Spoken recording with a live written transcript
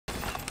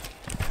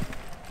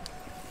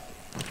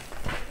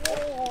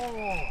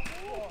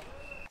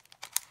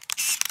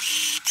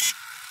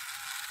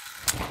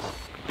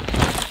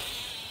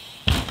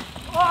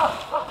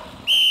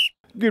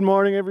Good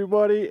morning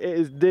everybody, it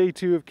is day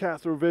 2 of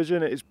Cathro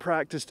Vision. It is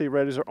practice day.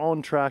 Riders are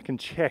on track and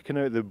checking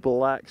out the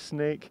black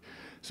snake.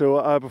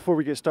 So before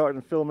we get started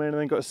and film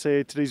anything, got to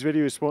say today's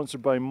video is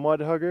sponsored by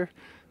Mudhugger.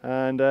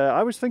 And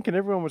I was thinking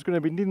everyone was going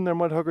to be needing their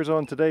Mudhuggers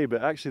on today,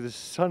 but actually the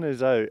sun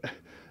is out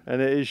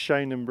and it is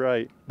shining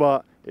bright,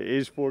 but it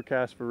is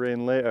forecast for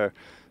rain later.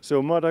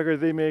 So Mudhugger,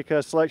 they make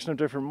a selection of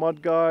different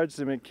mud guards,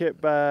 they make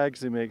kit bags,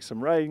 they make some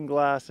riding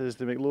glasses,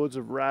 they make loads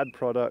of rad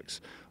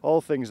products,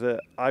 all things that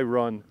I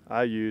run,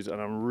 I use,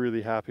 and I'm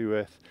really happy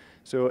with.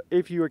 So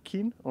if you are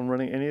keen on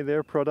running any of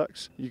their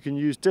products, you can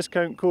use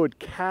discount code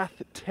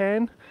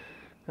CATH10.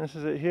 This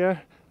is it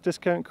here.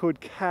 Discount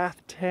code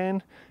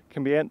CATH10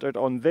 can be entered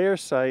on their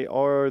site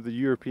or the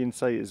European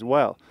site as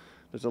well.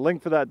 There's a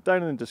link for that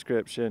down in the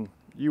description.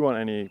 You want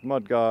any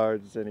mud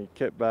guards, any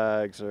kit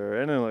bags or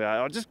anything like that,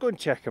 I'll just go and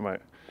check them out.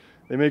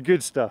 They make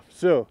good stuff.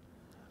 So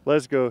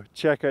let's go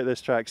check out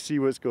this track, see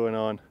what's going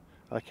on.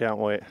 I can't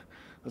wait.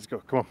 Let's go,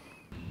 come on.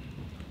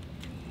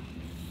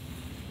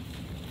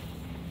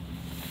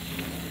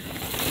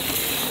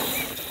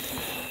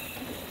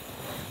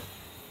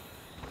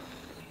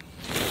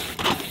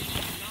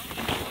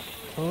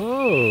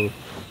 Oh,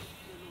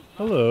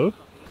 hello.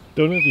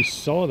 Don't know if you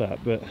saw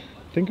that, but I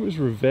think it was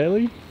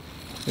Ravelli.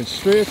 Went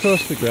straight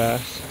across the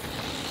grass,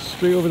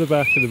 straight over the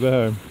back of the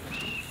berm,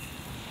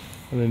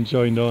 and then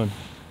joined on.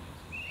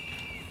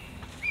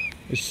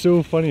 It's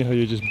so funny how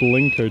you just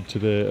blinkered to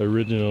the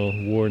original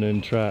worn in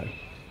track.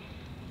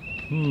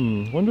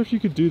 Wonder if you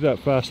could do that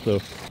fast though.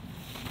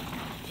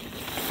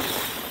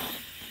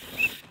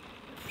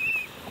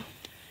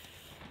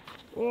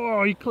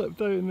 Oh, he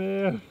clipped out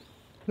in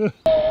there.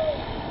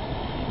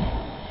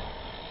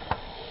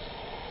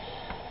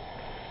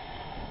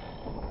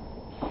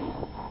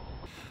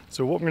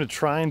 So what I'm going to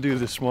try and do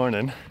this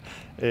morning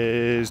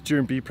is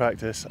during bee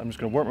practice, I'm just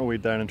going to work my way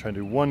down and try and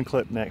do one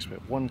clip next bit,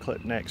 one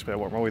clip next bit,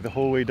 work my way the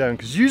whole way down,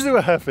 because usually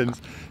what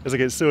happens is I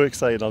get so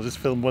excited I'll just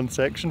film one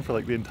section for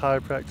like the entire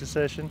practice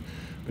session,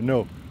 but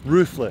no,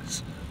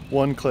 ruthless,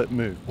 one clip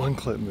move, one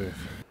clip move.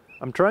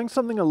 I'm trying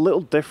something a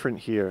little different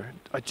here.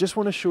 I just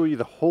want to show you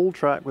the whole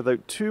track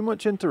without too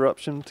much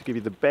interruption to give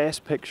you the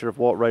best picture of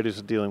what riders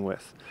are dealing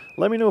with.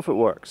 Let me know if it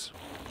works.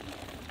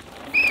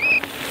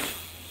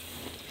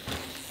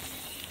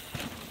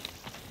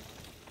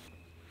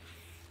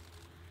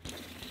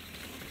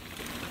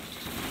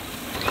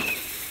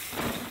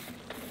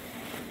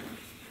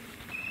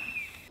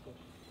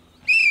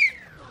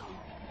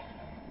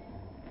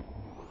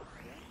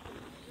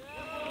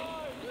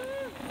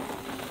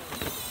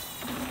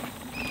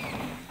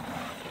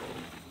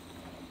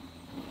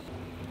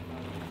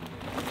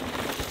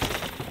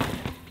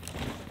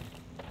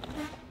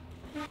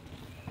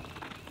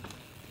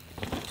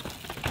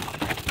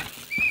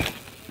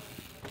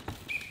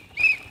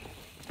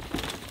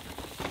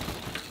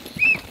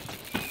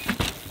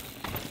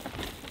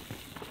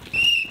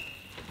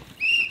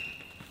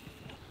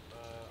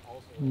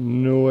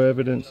 No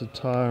evidence of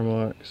tire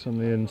marks on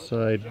the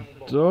inside.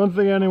 Don't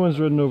think anyone's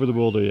ridden over the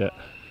boulder yet.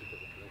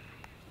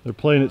 They're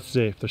playing it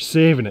safe. They're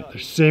saving it.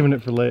 They're saving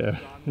it for later.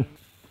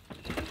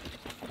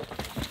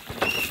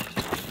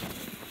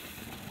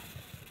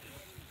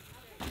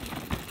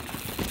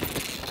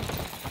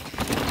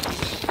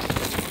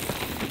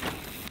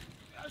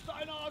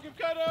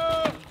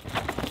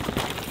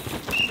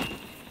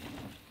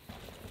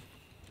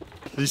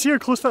 Did you see how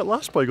close that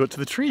last boy got to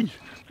the tree?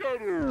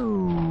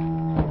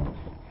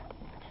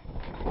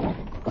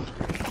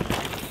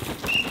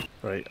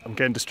 Right, I'm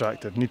getting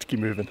distracted, need to keep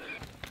moving.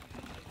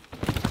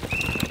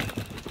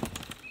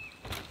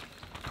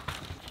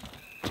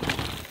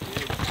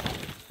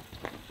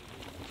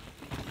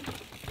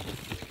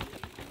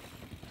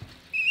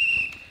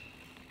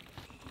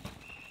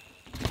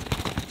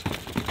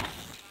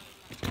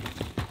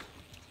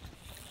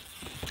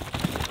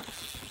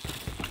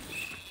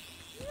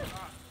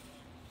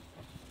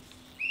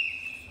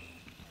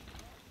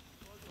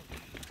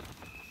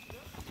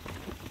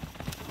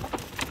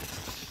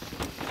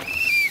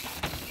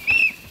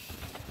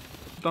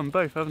 Done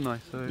both, haven't I?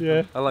 So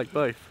yeah, I like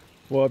both.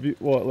 What have you?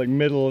 What, like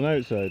middle and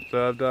outside?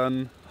 So I've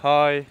done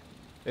high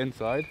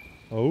inside.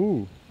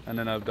 Oh. And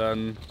then I've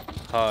done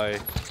high,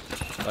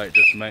 like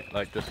just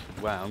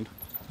wound.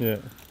 Yeah.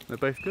 They're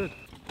both good.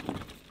 A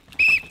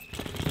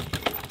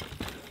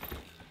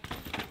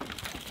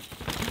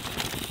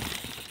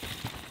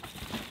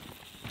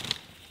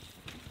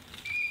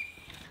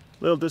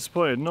little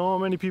disappointed. Not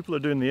many people are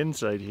doing the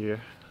inside here.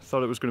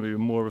 Thought it was going to be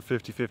more of a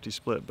 50-50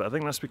 split, but I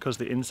think that's because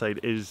the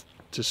inside is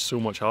just so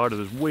much harder.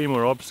 There's way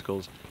more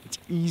obstacles. It's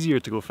easier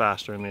to go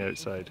faster on the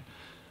outside.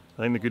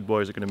 I think the good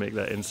boys are going to make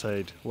that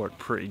inside work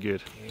pretty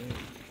good.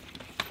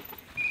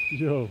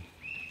 Yo.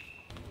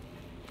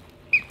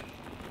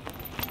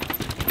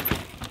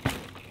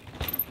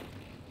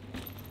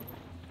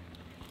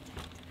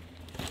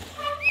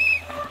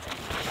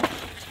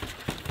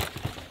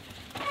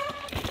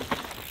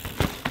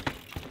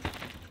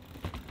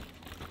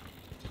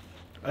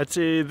 I'd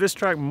say this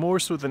track, more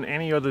so than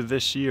any other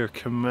this year,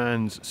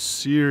 commands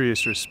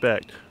serious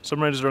respect.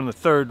 Some riders are on the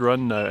third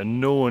run now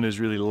and no one is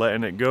really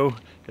letting it go.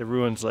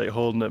 Everyone's like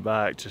holding it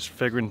back, just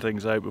figuring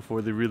things out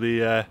before they really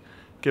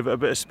give it a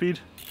bit of speed.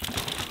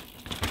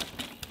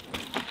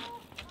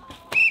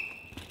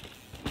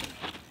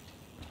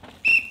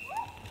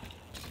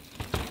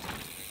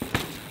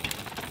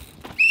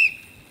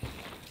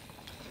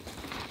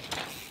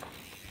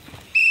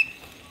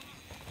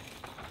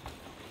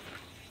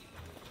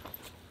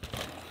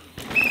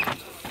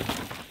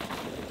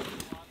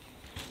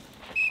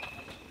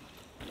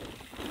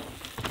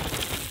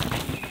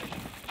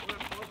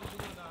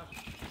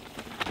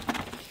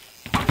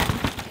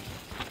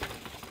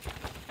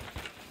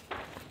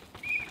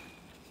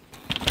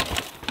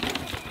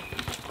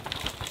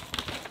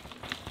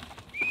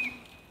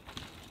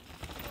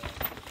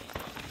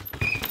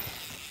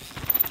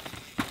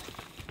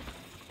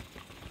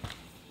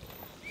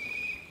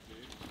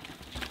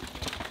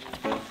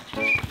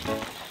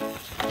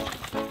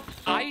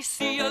 I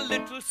see a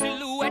little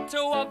silhouette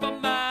of a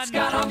man.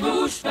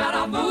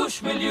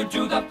 Scaramouche, will you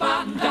do the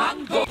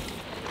fandango?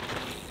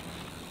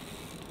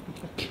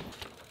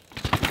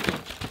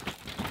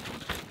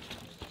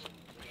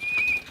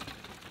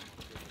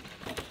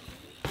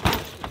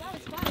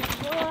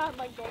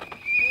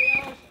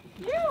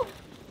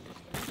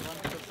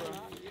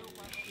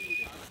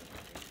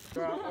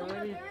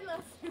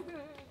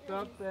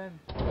 Stop then.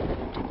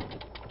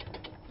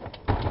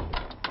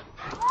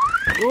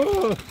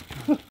 Whoa!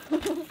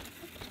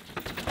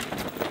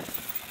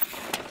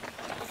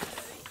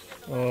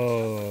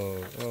 Oh.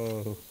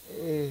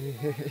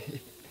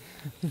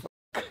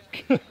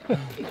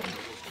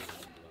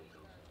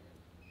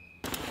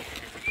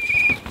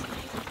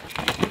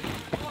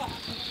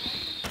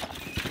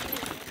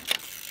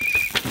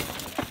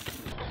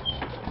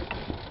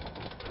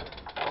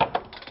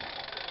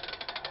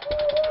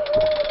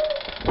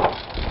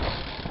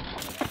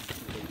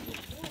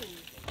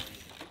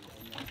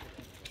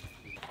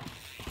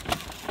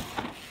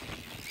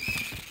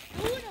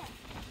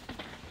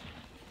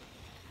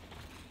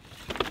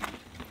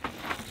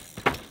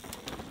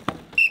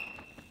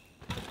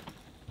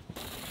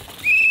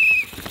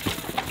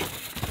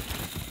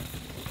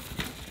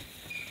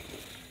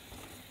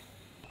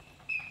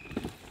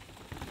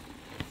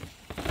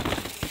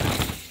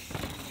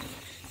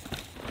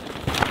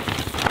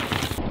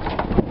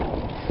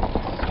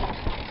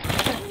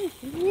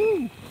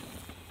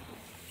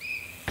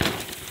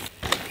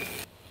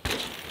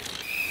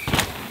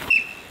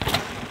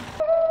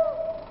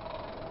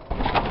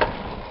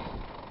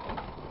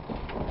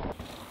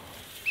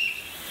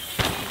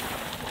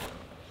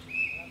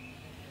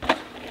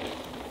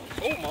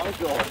 Oh my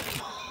god.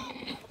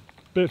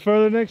 Bit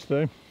further next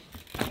time.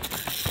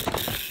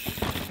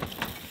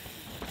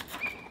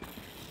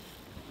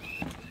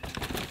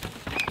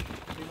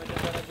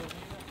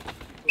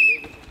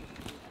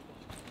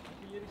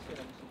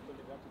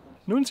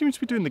 No one seems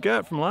to be doing the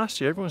gap from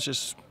last year. Everyone's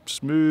just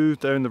smooth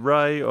down the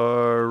right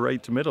or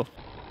right to middle.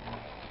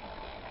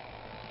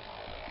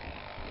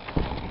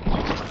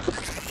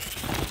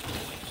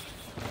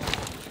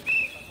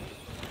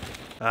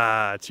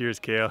 Ah, cheers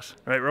chaos.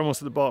 Right, we're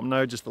almost at the bottom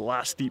now, just the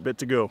last steep bit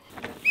to go.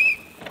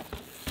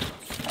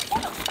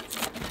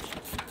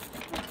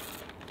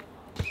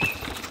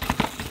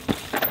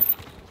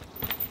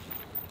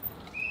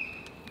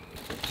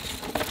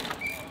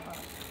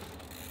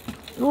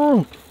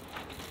 Oh!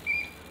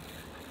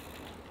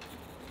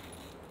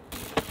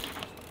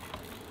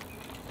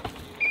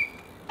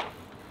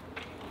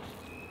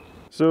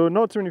 So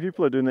not too many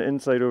people are doing the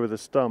inside over the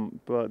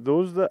stump, but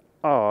those that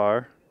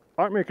aren't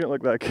making it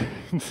look that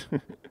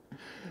good.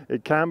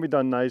 It can be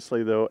done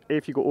nicely though.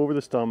 If you go over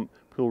the stump,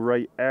 pull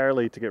right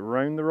early to get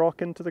round the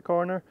rock into the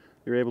corner,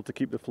 you're able to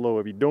keep the flow.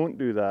 If you don't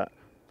do that,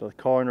 the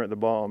corner at the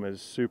bottom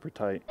is super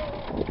tight.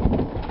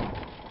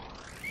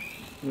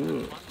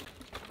 Ooh.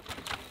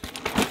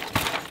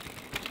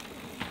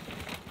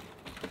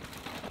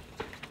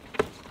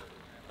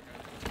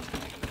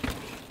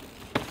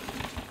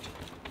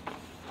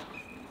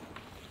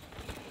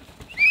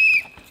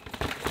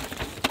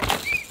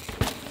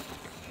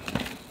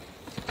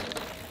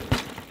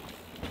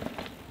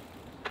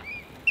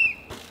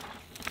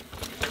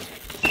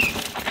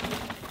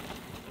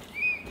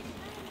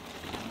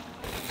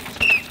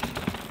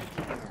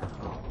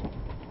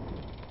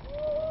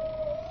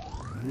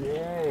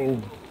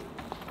 Whoa.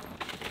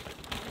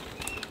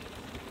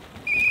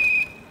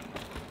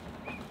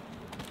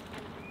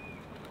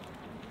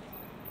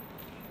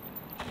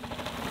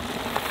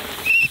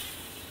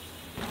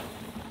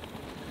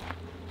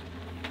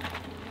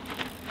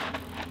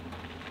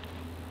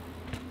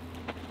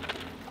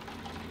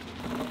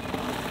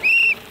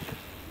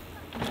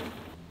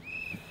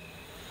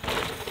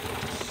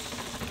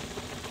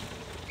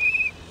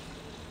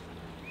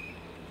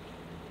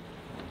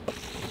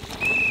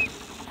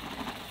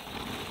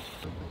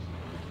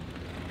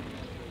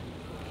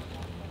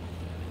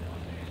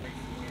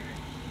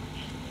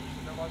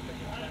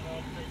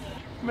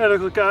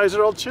 Medical guys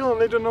are all chilling,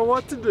 they don't know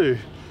what to do.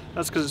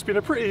 That's because it's been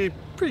a pretty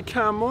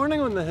calm morning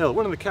on the hill.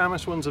 One of the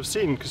calmest ones I've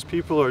seen, because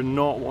people are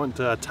not wanting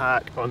to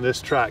attack on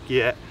this track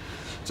yet.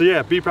 So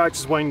yeah, B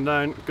practice is winding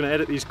down. Gonna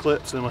edit these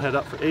clips and then we'll head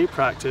up for A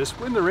practice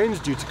when the rain's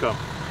due to come.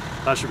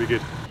 That should be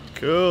good.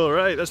 Cool,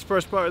 right, that's the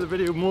first part of the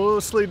video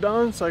mostly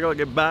done, so I gotta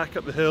get back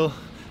up the hill.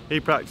 A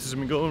practice has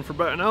been going for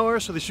about an hour,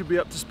 so they should be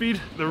up to speed.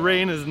 The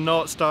rain has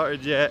not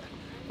started yet.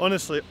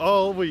 Honestly,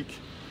 all week,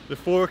 the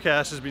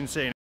forecast has been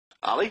saying,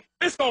 Ali,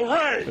 it's gonna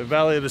rain! The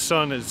Valley of the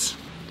Sun is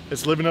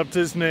living up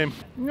to its name.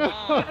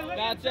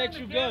 That's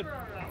actually good.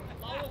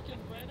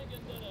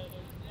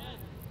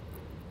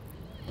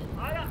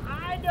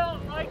 I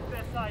don't like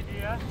this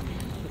idea.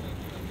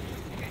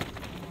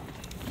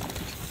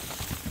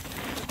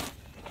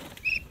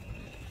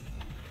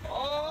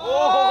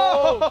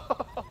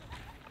 Oh!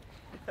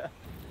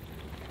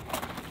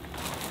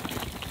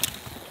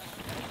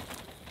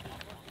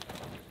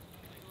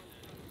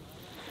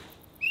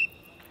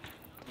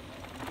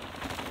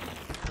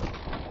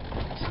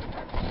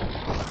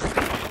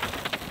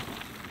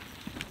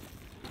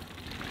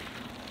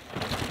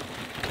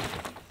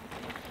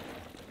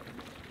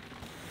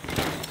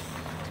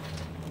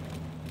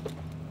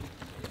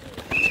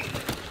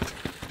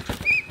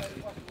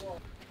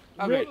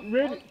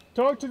 Okay.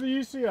 Talk to the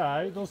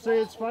UCI, they'll say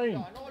it's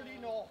fine.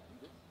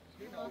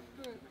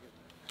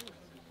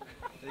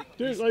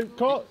 Dude,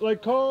 call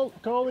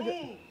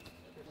the,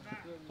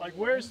 like,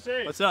 where's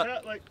safe? What's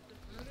up? Like,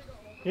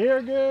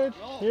 here good,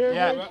 here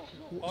Yeah.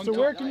 good. So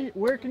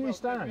where can you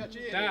stand?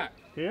 That.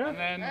 Here? And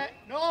then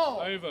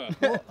over.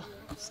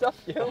 Stop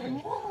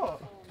yelling.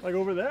 Like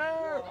over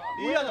there?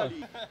 Yeah.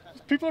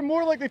 People are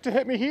more likely to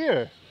hit me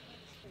here.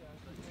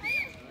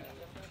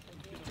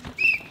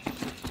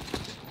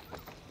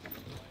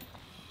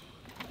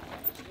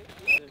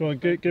 Go on,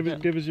 give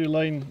us your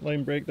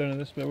line breakdown of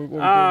this bit.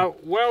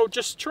 What Well,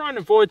 just try and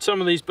avoid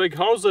some of these big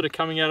holes that are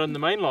coming out on the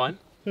main line.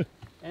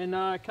 And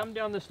come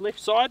down this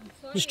left side,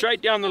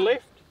 straight down the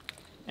left,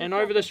 and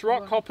over this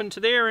rock, hop into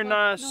there,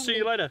 and see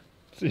you later.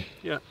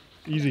 Yeah.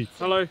 Easy.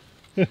 Hello.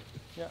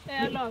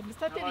 Allora,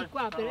 state di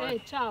qua per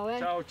ciao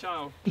Ciao,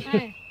 ciao.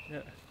 Eh.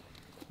 Yeah.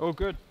 All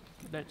good.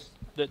 That's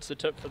the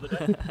tip for the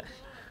day.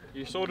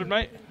 You sorted,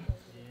 mate?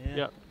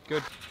 Yeah.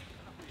 Good.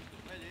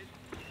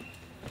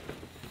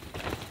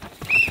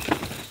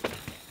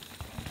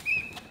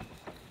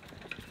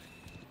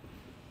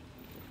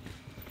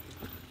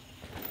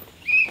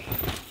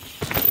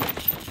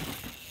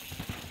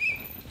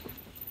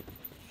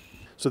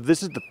 So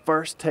this is the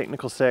first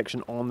technical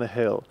section on the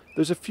hill.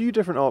 There's a few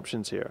different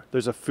options here.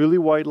 There's a fully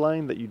wide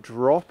line that you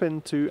drop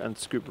into and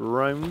scoop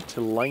round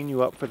to line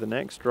you up for the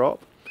next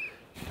drop.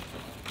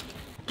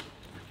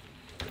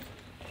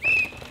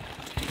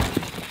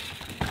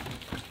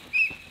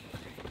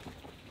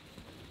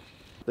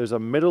 There's a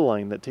middle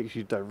line that takes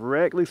you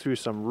directly through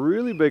some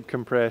really big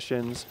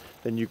compressions,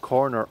 then you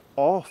corner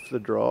off the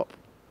drop.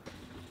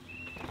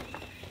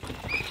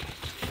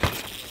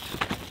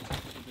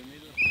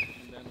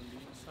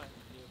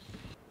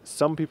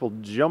 Some people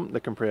jump the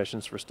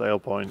compressions for style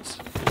points.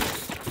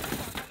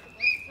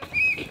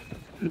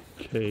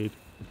 Okay.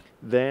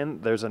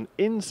 Then there's an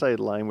inside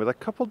line with a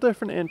couple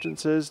different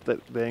entrances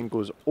that then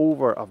goes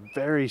over a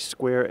very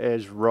square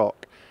edged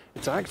rock.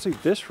 It's actually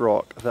this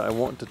rock that I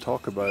want to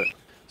talk about.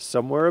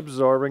 Somewhere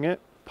absorbing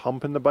it,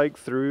 pumping the bike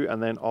through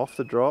and then off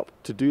the drop.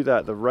 To do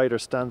that, the rider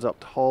stands up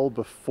tall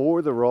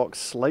before the rock,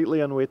 slightly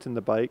unweighting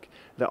the bike.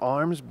 The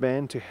arms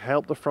bend to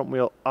help the front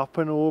wheel up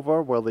and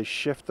over while they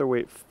shift their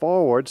weight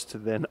forwards to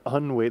then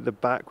unweight the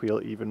back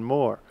wheel even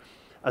more.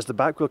 As the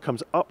back wheel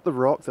comes up the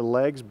rock, the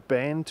legs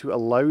bend to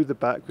allow the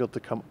back wheel to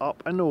come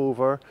up and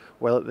over,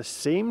 while at the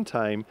same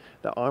time,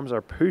 the arms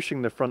are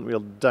pushing the front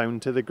wheel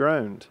down to the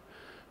ground.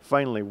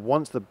 Finally,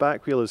 once the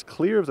back wheel is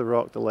clear of the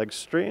rock, the legs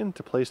straighten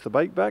to place the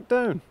bike back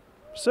down.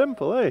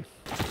 Simple, eh?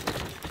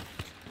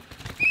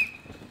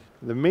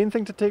 The main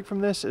thing to take from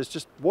this is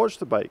just watch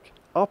the bike.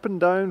 Up and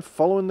down,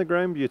 following the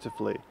ground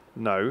beautifully.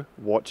 Now,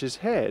 watch his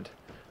head.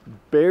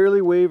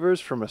 Barely wavers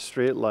from a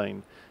straight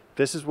line.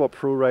 This is what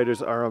pro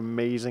riders are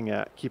amazing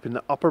at, keeping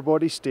the upper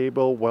body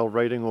stable while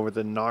riding over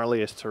the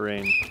gnarliest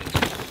terrain.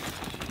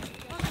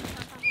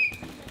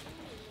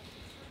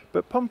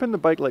 But pumping the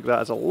bike like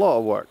that is a lot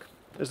of work.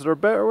 Is there a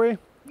better way?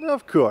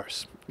 Of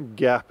course.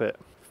 Gap it.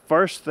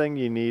 First thing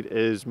you need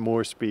is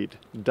more speed.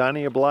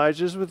 Danny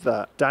obliges with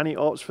that. Danny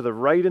opts for the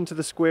ride into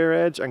the square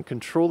edge and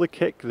control the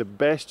kick the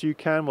best you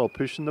can while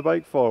pushing the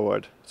bike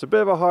forward. It's a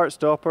bit of a heart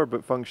stopper,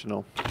 but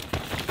functional.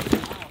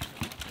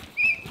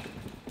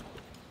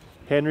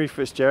 Henry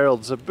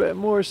Fitzgerald's a bit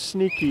more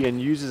sneaky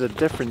and uses a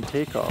different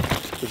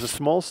takeoff. There's a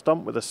small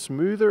stump with a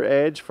smoother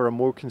edge for a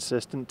more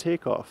consistent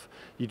takeoff.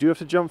 You do have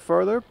to jump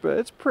further, but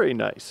it's pretty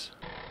nice.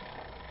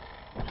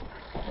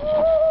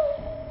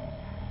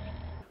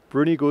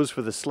 Bruni goes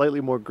for the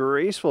slightly more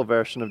graceful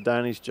version of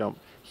Danny's jump.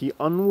 He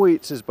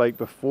unweights his bike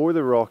before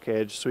the rock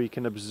edge so he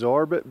can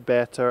absorb it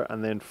better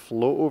and then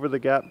float over the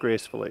gap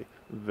gracefully.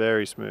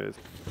 Very smooth.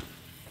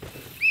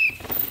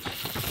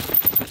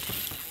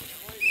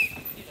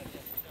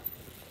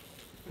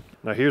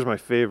 Now here's my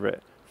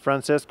favourite.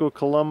 Francesco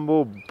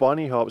Colombo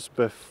bunny hops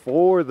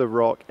before the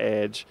rock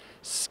edge,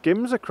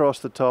 skims across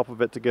the top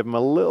of it to give him a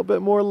little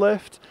bit more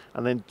lift,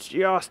 and then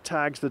just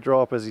tags the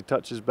drop as he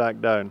touches back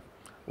down.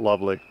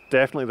 Lovely.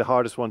 Definitely the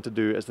hardest one to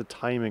do as the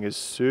timing is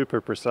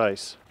super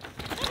precise.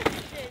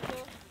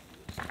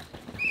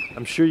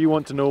 I'm sure you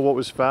want to know what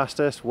was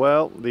fastest.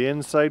 Well, the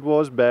inside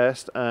was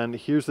best, and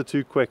here's the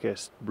two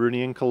quickest,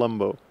 Bruni and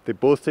Colombo. They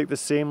both take the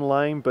same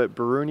line, but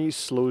Bruni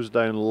slows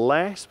down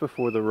less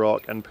before the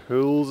rock and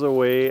pulls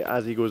away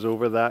as he goes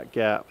over that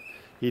gap.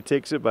 He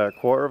takes it by a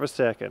quarter of a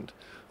second.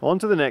 On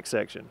to the next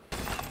section.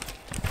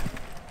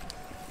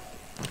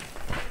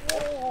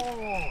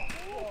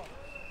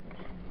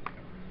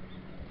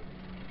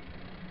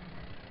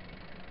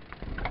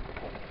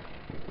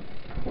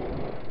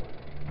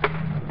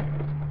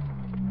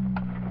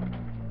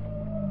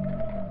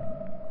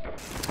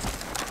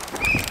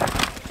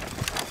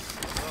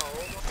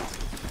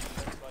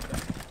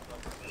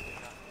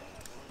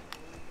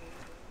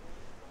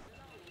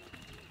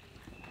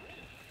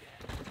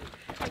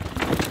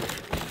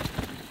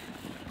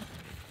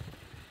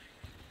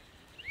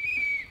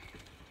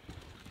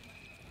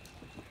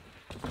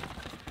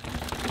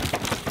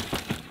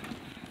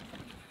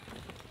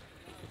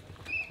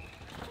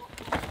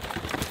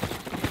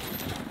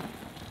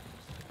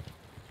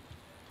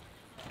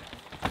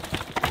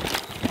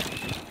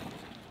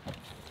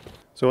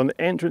 So on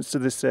the entrance to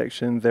this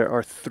section there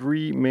are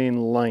three main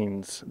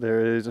lines.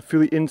 There is a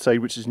fully inside,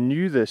 which is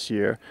new this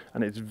year,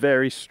 and it's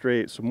very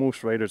straight, so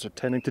most riders are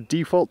tending to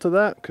default to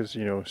that because,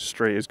 you know,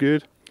 straight is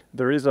good.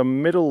 There is a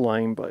middle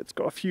line, but it's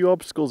got a few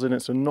obstacles in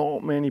it, so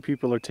not many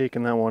people are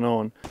taking that one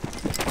on.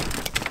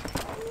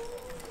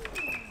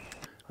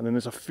 And then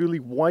there's a fully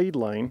wide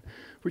line,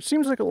 which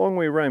seems like a long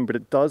way around, but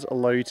it does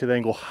allow you to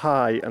then go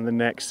high in the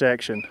next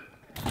section.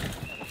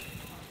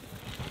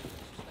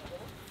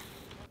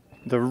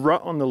 The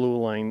rut on the low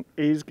line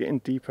is getting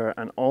deeper,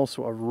 and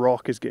also a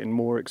rock is getting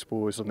more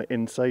exposed on the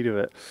inside of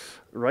it.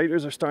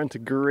 Riders are starting to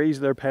graze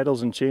their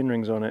pedals and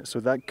chainrings on it, so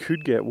that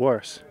could get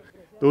worse.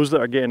 Those that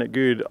are getting it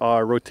good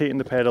are rotating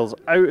the pedals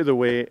out of the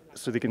way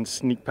so they can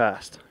sneak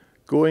past.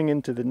 Going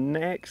into the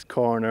next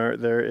corner,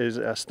 there is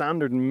a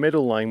standard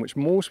middle line, which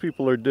most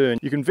people are doing.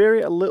 You can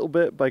vary it a little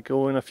bit by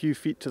going a few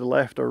feet to the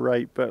left or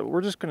right, but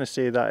we're just going to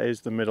say that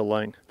is the middle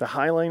line. The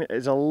high line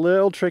is a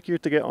little trickier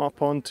to get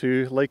up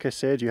onto. Like I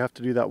said, you have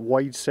to do that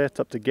wide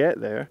setup to get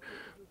there,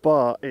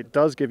 but it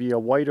does give you a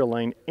wider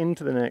line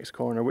into the next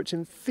corner, which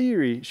in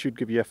theory should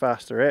give you a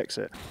faster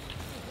exit.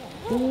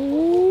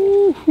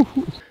 Ooh.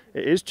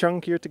 It is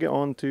chunkier to get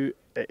onto,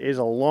 it is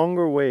a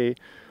longer way,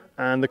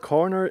 and the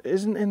corner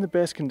isn't in the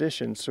best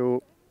condition,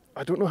 so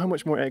I don't know how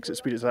much more exit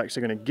speed it's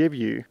actually going to give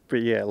you,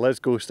 but yeah, let's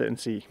ghost it and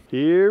see.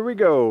 Here we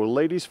go,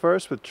 ladies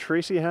first with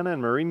Tracy Hanna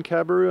and Maureen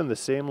Cabarrou on the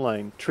same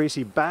line.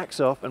 Tracy backs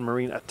off and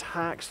Maureen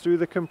attacks through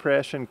the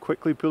compression,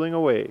 quickly pulling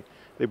away.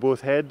 They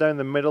both head down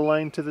the middle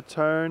line to the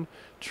turn.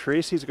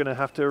 Tracy's going to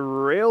have to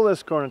rail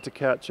this corner to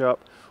catch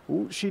up.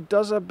 Ooh, she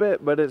does a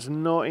bit, but it's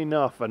not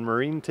enough, and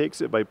Maureen takes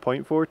it by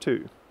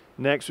 0.42.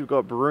 Next we've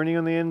got Bruni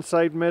on the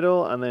inside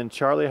middle, and then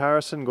Charlie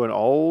Harrison going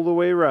all the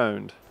way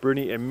round.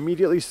 Bruni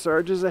immediately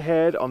surges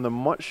ahead on the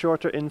much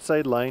shorter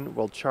inside line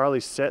while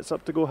Charlie sets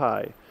up to go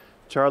high.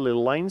 Charlie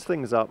lines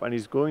things up and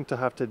he's going to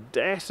have to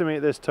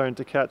decimate this turn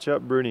to catch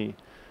up Bruni.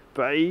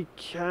 But he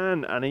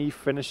can, and he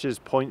finishes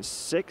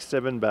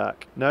 0.67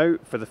 back. Now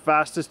for the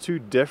fastest two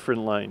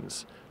different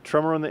lines.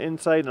 Trummer on the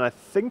inside, and I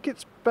think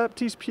it's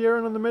Baptiste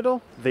Pierron on the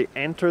middle. They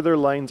enter their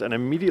lines and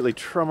immediately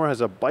Trummer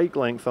has a bike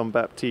length on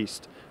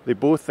Baptiste. They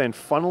both then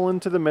funnel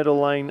into the middle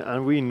line,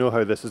 and we know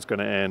how this is going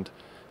to end.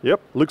 Yep,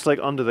 looks like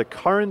under the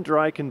current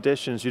dry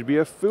conditions you'd be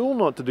a fool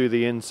not to do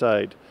the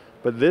inside.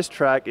 But this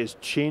track is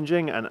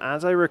changing, and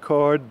as I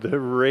record, the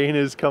rain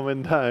is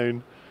coming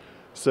down.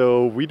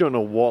 So we don't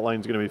know what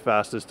line's going to be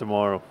fastest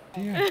tomorrow.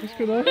 Yeah, what's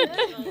going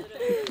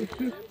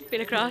on?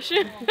 Been a crash.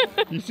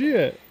 You see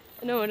it?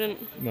 No, I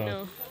didn't.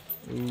 No.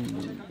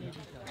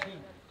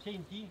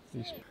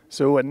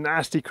 So a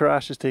nasty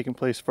crash has taken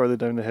place further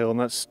down the hill, and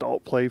that's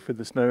stop play for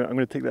this now. I'm going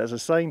to take that as a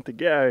sign to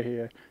get out of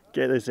here,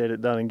 get this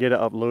edit done and get it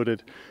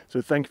uploaded.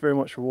 So thank you very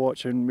much for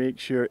watching. Make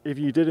sure if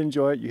you did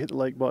enjoy it, you hit the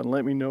like button,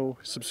 let me know,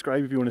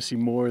 subscribe if you want to see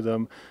more of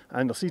them,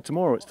 and I'll see you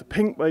tomorrow. It's the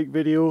pink bike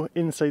video,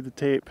 Inside the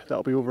Tape.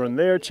 That'll be over on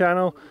their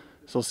channel,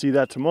 so I'll see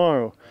that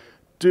tomorrow.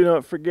 Do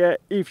not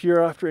forget, if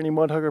you're after any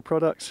Mudhugger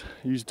products,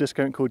 use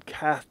discount code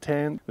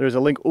CATH10. There's a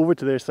link over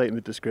to their site in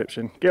the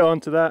description. Get on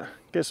to that,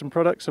 get some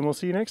products, and we'll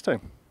see you next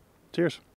time. Cheers.